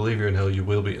 and if you believe you're in hell, you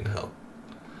will be in hell.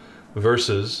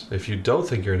 Versus, if you don't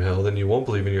think you're in hell, then you won't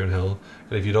believe you're in hell,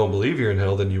 and if you don't believe you're in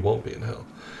hell, then you won't be in hell.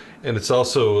 And it's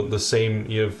also the same,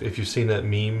 if you've seen that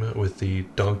meme with the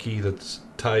donkey that's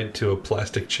tied to a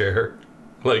plastic chair,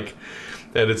 like,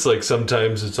 and it's like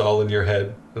sometimes it's all in your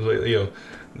head.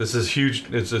 This is huge.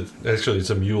 Actually it's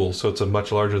a mule, so it's a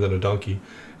much larger than a donkey,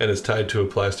 and it's tied to a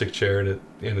plastic chair, and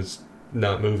it's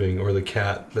not moving. Or the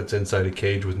cat that's inside a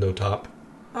cage with no top.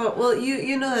 Oh well,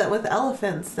 you know that with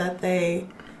elephants that they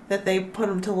put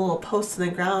them to little posts in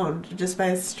the ground just by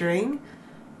a string.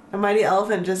 A mighty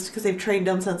elephant, just because they've trained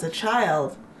them since a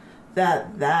child,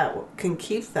 that can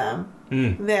keep them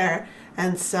there.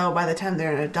 And so by the time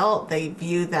they're an adult, they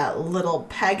view that little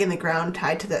peg in the ground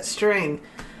tied to that string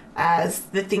as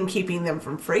the thing keeping them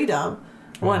from freedom.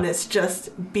 When it's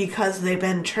just because they've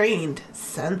been trained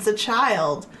since a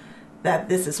child that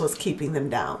this is what's keeping them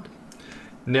down.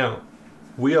 Now,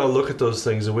 we all look at those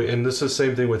things, and this is the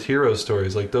same thing with hero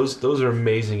stories. Like those are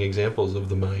amazing examples of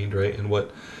the mind, right? And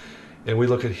we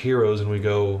look at heroes and we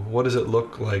go, what does it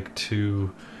look like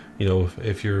to,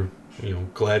 if you're,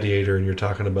 Gladiator, and you're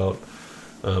talking about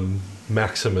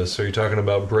Maximus, or you're talking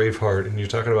about Braveheart, and you're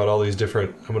talking about all these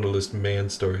different, I'm going to list man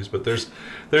stories, but there's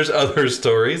other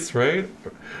stories, right?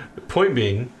 The point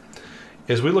being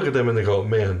is we look at them and they go,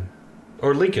 man,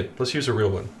 or Lincoln, let's use a real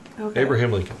one. Okay.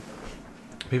 Abraham Lincoln.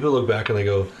 People look back and they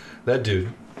go, that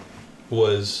dude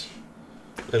was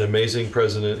an amazing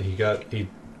president. He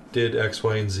did X,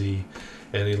 Y, and Z,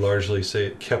 and he largely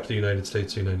kept the United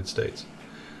States the United States.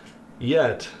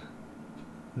 Yet,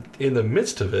 in the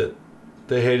midst of it,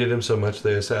 they hated him so much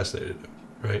they assassinated him,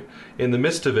 right? In the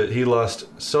midst of it, he lost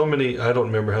so many, I don't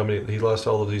remember how many, he lost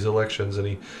all of these elections,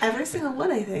 and every single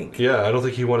one, I think. Yeah, I don't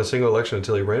think he won a single election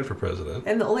until he ran for president.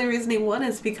 And the only reason he won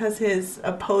is because his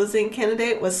opposing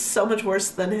candidate was so much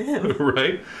worse than him.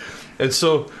 Right? And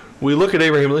so, we look at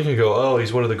Abraham Lincoln and go, oh,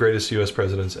 he's one of the greatest U.S.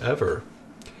 presidents ever.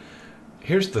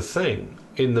 Here's the thing.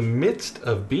 In the midst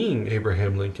of being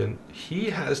Abraham Lincoln, he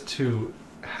has to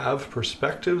have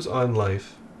perspectives on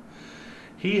life.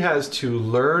 He has to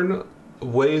learn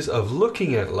ways of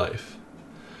looking at life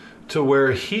to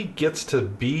where he gets to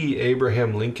be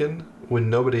Abraham Lincoln when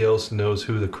nobody else knows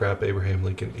who the crap Abraham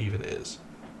Lincoln even is.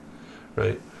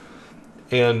 Right?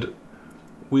 And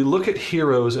we look at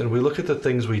heroes and we look at the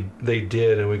things they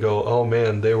did and we go, oh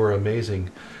man, they were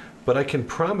amazing. But I can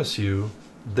promise you,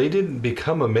 they didn't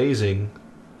become amazing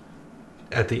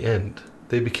at the end.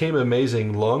 They became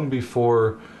amazing long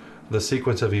before the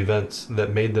sequence of events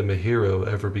that made them a hero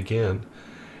ever began.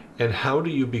 And how do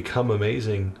you become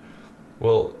amazing?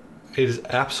 Well, it is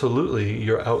absolutely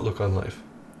your outlook on life.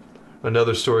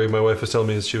 Another story my wife was telling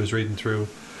me as she was reading through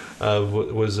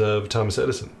was of Thomas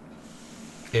Edison.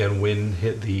 And when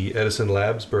the Edison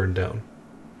labs burned down,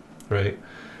 right?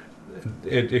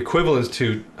 It equivalents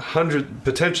to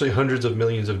potentially hundreds of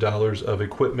millions of dollars of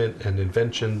equipment and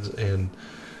inventions and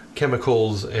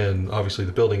chemicals, and obviously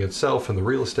the building itself and the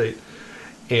real estate.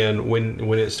 And when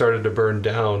it started to burn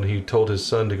down, he told his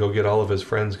son to go get all of his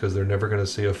friends because they're never going to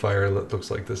see a fire that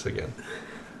looks like this again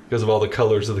because of all the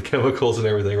colors of the chemicals and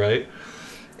everything, right?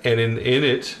 And in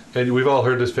it, and we've all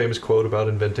heard this famous quote about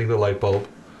inventing the light bulb,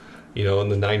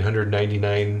 and the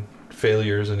 999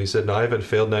 failures, and he said, no, I haven't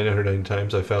failed 990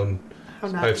 times.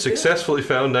 I've successfully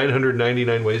found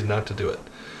 999 ways not to do it.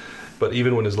 But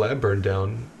even when his lab burned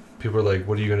down, people were like,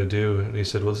 what are you going to do? And he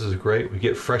said, well, this is great. We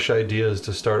get fresh ideas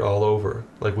to start all over.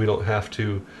 Like, we don't have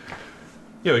to,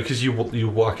 because you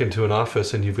walk into an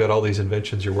office and you've got all these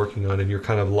inventions you're working on and you're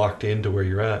kind of locked into where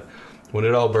you're at. When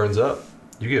it all burns up,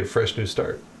 you get a fresh new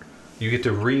start. You get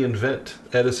to reinvent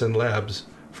Edison Labs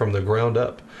from the ground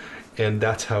up. And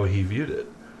that's how he viewed it.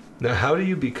 Now, how do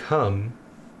you become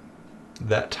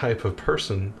that type of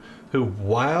person who,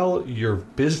 while your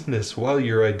business, while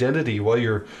your identity, while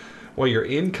your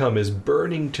income is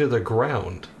burning to the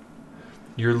ground,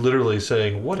 you're literally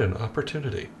saying, what an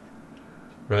opportunity,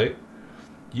 right?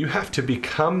 You have to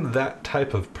become that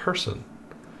type of person.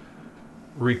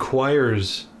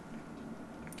 Requires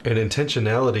an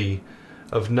intentionality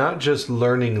of not just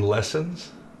learning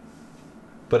lessons,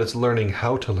 but it's learning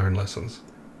how to learn lessons.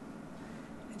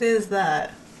 It is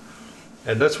that.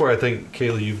 And that's where I think,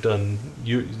 Kaylee, you've done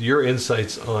your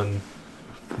insights on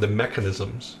the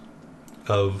mechanisms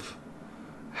of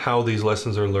how these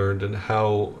lessons are learned and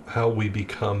how we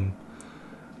become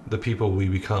the people we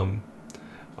become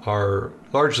are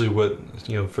largely what,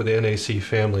 for the NAC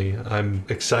family, I'm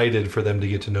excited for them to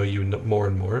get to know you more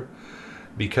and more,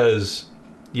 because,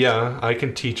 yeah, I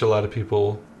can teach a lot of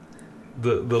people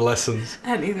the lessons.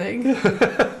 Anything.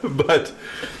 But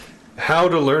how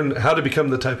to become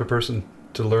the type of person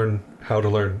to learn how to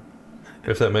learn,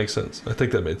 if that makes sense. I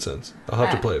think that made sense. I'll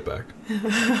have to play it back.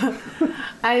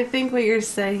 I think what you're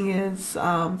saying is,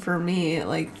 for me,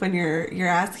 like when you're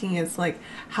asking, is like,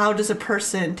 how does a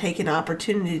person take an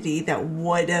opportunity that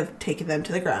would have taken them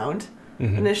to the ground?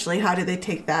 Mm-hmm. Initially, how do they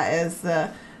take that as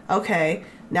okay,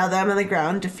 now that I'm on the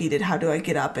ground, defeated, how do I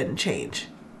get up and change?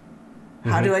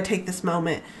 How do I take this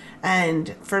moment?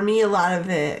 And for me, a lot of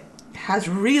it has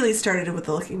really started with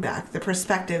the looking back. The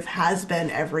perspective has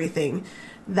been everything.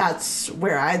 That's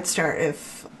where I'd start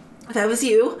if I was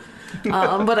you.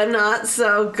 But I'm not,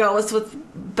 so go with what's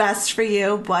best for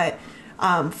you. But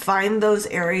find those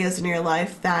areas in your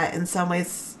life that in some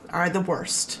ways are the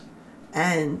worst.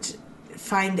 And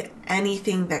find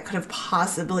anything that could have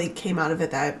possibly came out of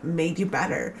it that made you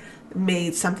better,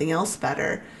 made something else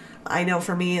better. I know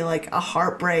for me, like a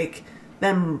heartbreak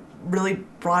then really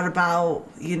brought about,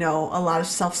 a lot of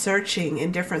self-searching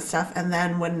and different stuff. And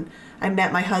then when I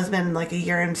met my husband like a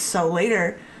year and so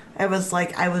later, I was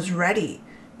like, I was ready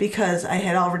because I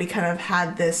had already kind of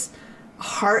had this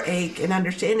heartache and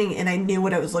understanding, and I knew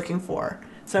what I was looking for.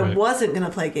 So right. I wasn't going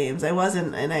to play games. I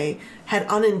wasn't, and I had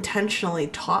unintentionally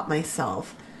taught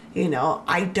myself,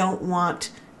 I don't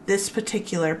want this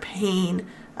particular pain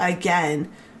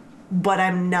again, but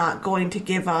I'm not going to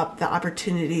give up the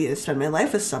opportunity to spend my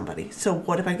life with somebody. So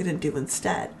what am I going to do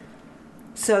instead?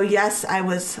 So yes, I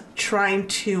was trying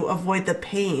to avoid the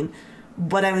pain,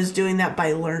 but I was doing that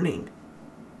by learning.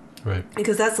 Right.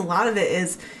 Because that's a lot of it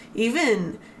is,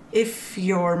 even if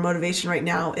your motivation right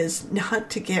now is not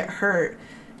to get hurt,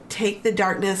 take the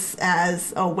darkness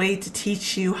as a way to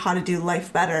teach you how to do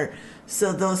life better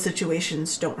so those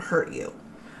situations don't hurt you.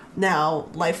 Now,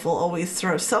 life will always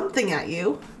throw something at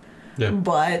you. Yeah.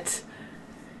 But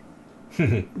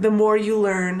the more you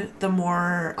learn, the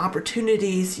more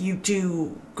opportunities you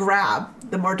do grab,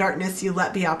 the more darkness you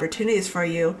let be opportunities for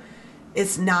you,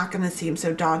 it's not going to seem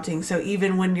so daunting. So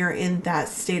even when you're in that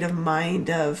state of mind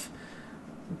of,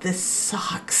 this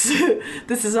sucks,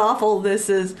 this is awful,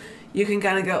 you can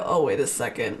kind of go, oh, wait a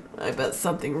second, I bet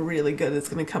something really good is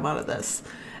going to come out of this.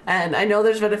 And I know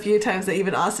there's been a few times that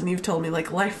even Austin, you've told me,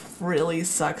 like, life really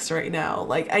sucks right now.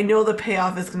 Like, I know the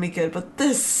payoff is going to be good, but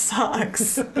this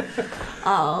sucks.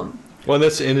 Well,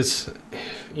 it's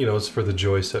for the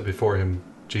joy set before him,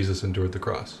 Jesus endured the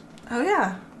cross. Oh,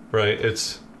 yeah. Right?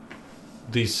 It's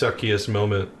the suckiest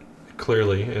moment,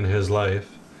 clearly, in his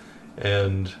life.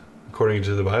 And according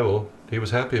to the Bible, he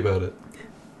was happy about it.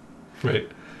 Right?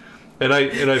 And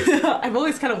I've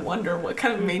always kind of wondered what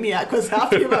kind of maniac was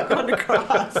happy about going to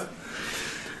cross.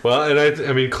 Well, and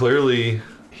I mean, clearly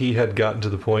he had gotten to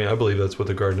the point, I believe that's what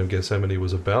the Garden of Gethsemane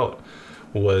was about,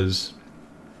 and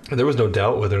there was no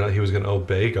doubt whether or not he was going to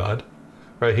obey God,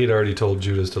 right? He'd already told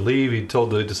Judas to leave. He'd told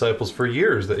the disciples for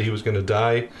years that he was going to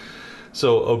die.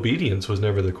 So obedience was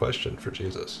never the question for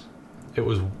Jesus. It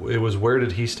was where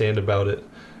did he stand about it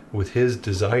with his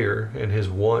desire and his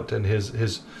want and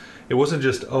his it wasn't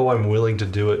just, oh, I'm willing to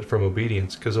do it from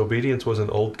obedience, because obedience was an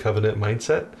old covenant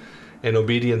mindset, and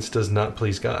obedience does not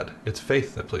please God. It's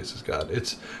faith that pleases God.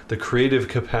 It's the creative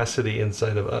capacity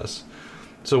inside of us.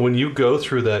 So when you go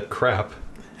through that crap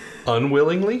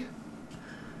unwillingly,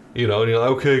 and you're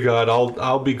like, okay, God,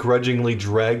 I'll begrudgingly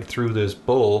drag through this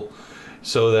bull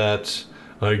so that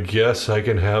I guess I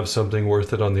can have something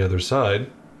worth it on the other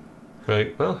side,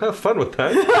 right? Well, have fun with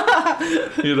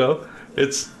that.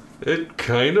 It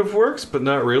kind of works, but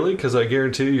not really, because I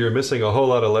guarantee you're missing a whole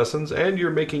lot of lessons, and you're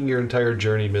making your entire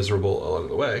journey miserable along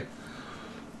the way.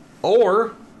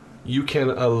 Or you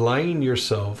can align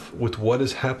yourself with what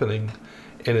is happening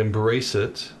and embrace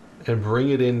it and bring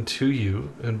it into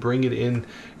you and bring it in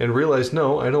and realize,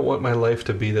 no, I don't want my life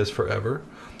to be this forever.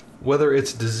 Whether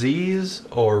it's disease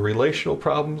or relational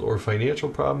problems or financial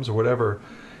problems or whatever,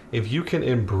 if you can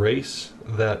embrace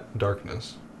that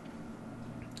darkness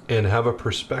and have a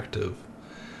perspective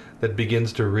that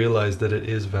begins to realize that it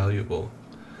is valuable,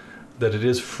 that it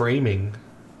is framing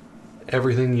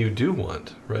everything you do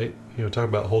want, right? Talk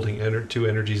about holding two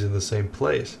energies in the same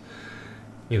place.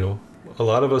 A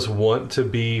lot of us want to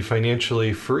be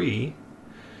financially free,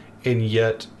 and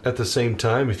yet at the same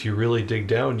time, if you really dig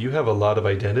down, you have a lot of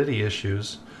identity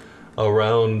issues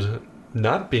around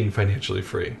not being financially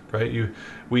free, right?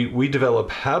 We develop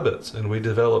habits and we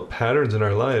develop patterns in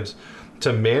our lives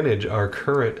to manage our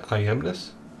current I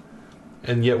amness,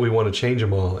 and yet we want to change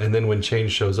them all. And then when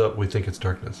change shows up, we think it's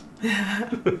darkness.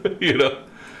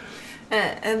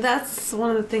 And that's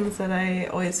one of the things that I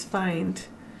always find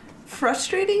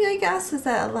frustrating, I guess, is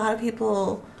that a lot of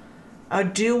people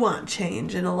do want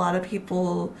change, and a lot of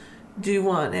people do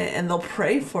want it, and they'll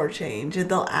pray for change, and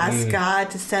they'll ask God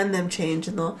to send them change,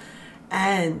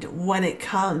 and when it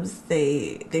comes,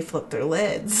 they flip their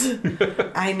lids.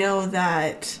 I know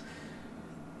that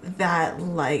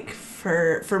like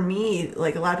for me,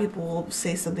 like a lot of people will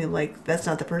say something like, that's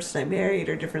not the person I married,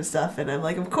 or different stuff, and I'm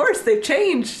like, of course they've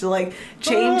changed. Like,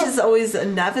 change is always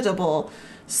inevitable,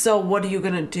 so what are you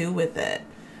gonna do with it?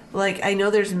 Like, I know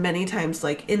there's many times,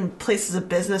 like in places of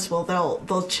business, well,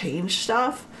 they'll change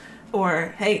stuff,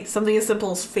 or hey, something as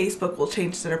simple as Facebook will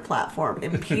change their platform,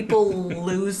 and people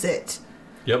lose it.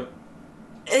 Yep.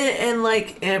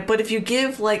 But if you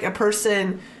give like a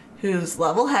person who's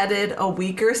level-headed a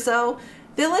week or so,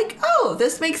 they're like, oh,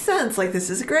 this makes sense. Like, this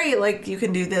is great. Like, you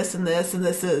can do this and this, and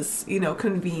this is,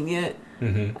 convenient.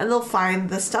 Mm-hmm. And they'll find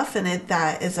the stuff in it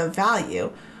that is of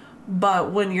value.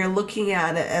 But when you're looking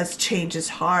at it as change is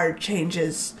hard,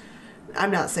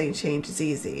 I'm not saying change is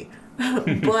easy.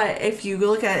 But if you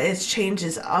look at it as change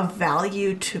is of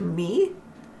value to me,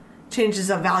 change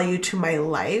is of value to my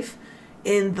life,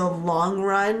 in the long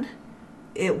run,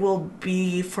 it will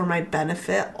be for my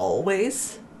benefit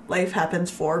always. Life happens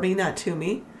for me, not to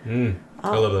me. I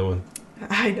love that one.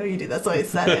 I know you do. That's why I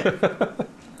said it.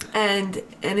 And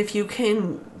if you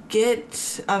can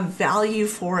get a value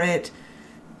for it,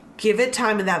 give it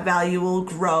time, and that value will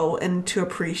grow into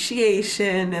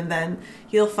appreciation, and then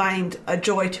you'll find a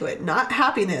joy to it. Not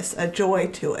happiness, a joy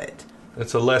to it.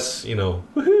 It's a less,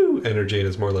 woohoo energy, and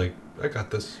it's more like, I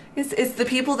got this. It's the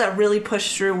people that really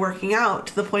push through working out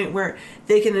to the point where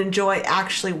they can enjoy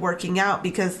actually working out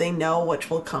because they know what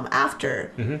will come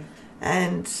after. Mm-hmm.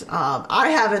 And I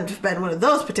haven't been one of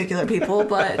those particular people,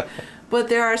 but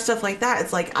there are stuff like that.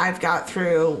 It's like I've got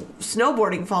through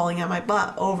snowboarding, falling on my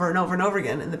butt over and over and over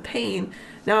again, and the pain.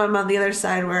 Now I'm on the other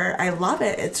side where I love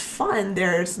it. It's fun.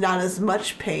 There's not as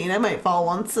much pain. I might fall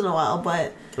once in a while,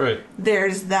 but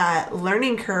there's that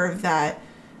learning curve that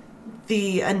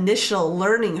the initial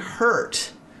learning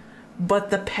hurt, but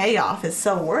the payoff is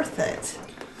so worth it.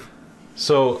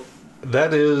 So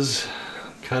that is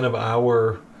kind of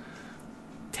our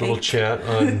little chat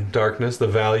on darkness, the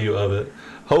value of it.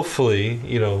 Hopefully,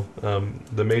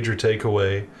 the major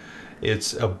takeaway,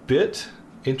 it's a bit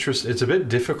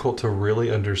difficult to really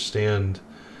understand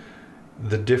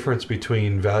the difference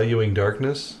between valuing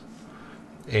darkness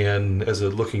and as a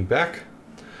looking back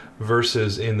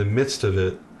versus in the midst of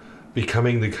it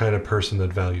becoming the kind of person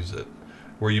that values it,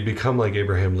 where you become like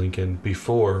Abraham Lincoln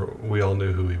before we all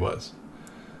knew who he was.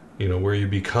 Where you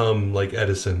become like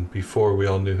Edison before we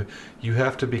all knew. You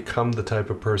have to become the type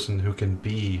of person who can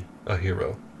be a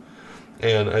hero.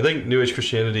 And I think New Age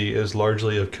Christianity is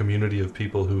largely a community of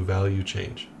people who value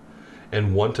change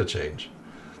and want to change.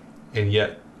 And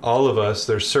yet all of us,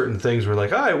 there's certain things we're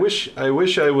like, I wish I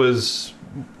was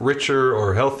richer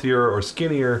or healthier or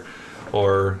skinnier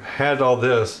or had all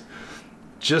this.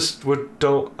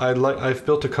 I've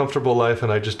built a comfortable life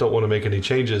and I just don't want to make any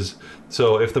changes.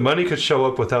 So if the money could show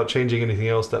up without changing anything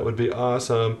else, that would be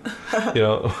awesome.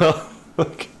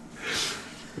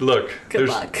 Look, good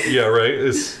luck. Yeah, right.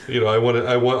 It's, I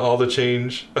want all the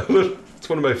change. It's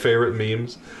one of my favorite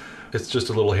memes. It's just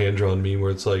a little hand-drawn meme where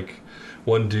it's like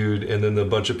one dude and then a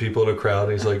bunch of people in a crowd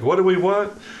and he's like, what do we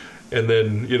want? And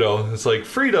then, it's like,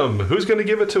 freedom. Who's going to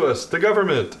give it to us? The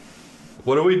government.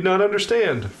 What do we not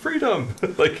understand? Freedom.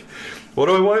 Like, what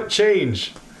do I want?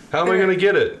 Change. How am I going to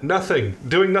get it? Nothing.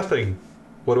 Doing nothing.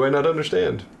 What do I not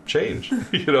understand? Change.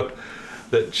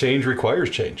 That change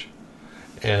requires change.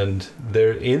 And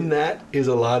there, in that is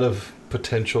a lot of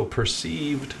potential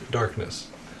perceived darkness.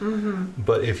 Mm-hmm.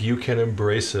 But if you can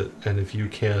embrace it, and if you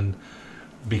can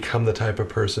become the type of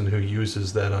person who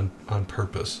uses that on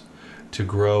purpose, to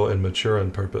grow and mature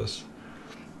on purpose.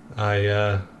 You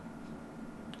have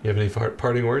any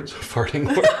parting words? Farting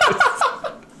words?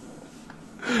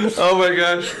 Oh my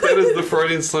gosh, that is the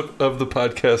Freudian slip of the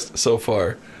podcast so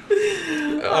far.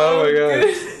 Oh my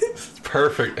gosh.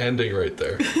 Perfect ending right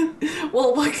there.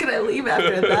 Well, what can I leave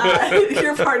after that?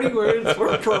 Your parting words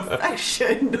were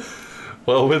perfection.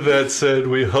 Well, with that said,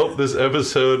 we hope this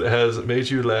episode has made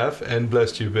you laugh and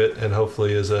blessed you a bit, and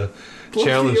hopefully is a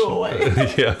challenge. You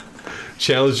away. Yeah,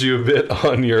 challenge you a bit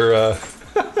on your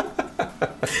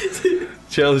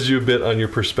challenge you a bit on your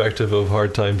perspective of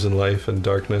hard times in life and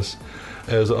darkness.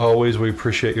 As always, we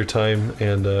appreciate your time,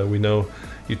 and we know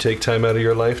you take time out of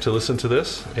your life to listen to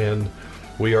this, and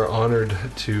we are honored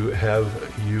to have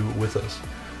you with us.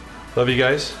 Love you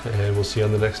guys, and we'll see you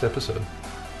on the next episode.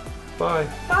 Bye.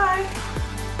 Bye.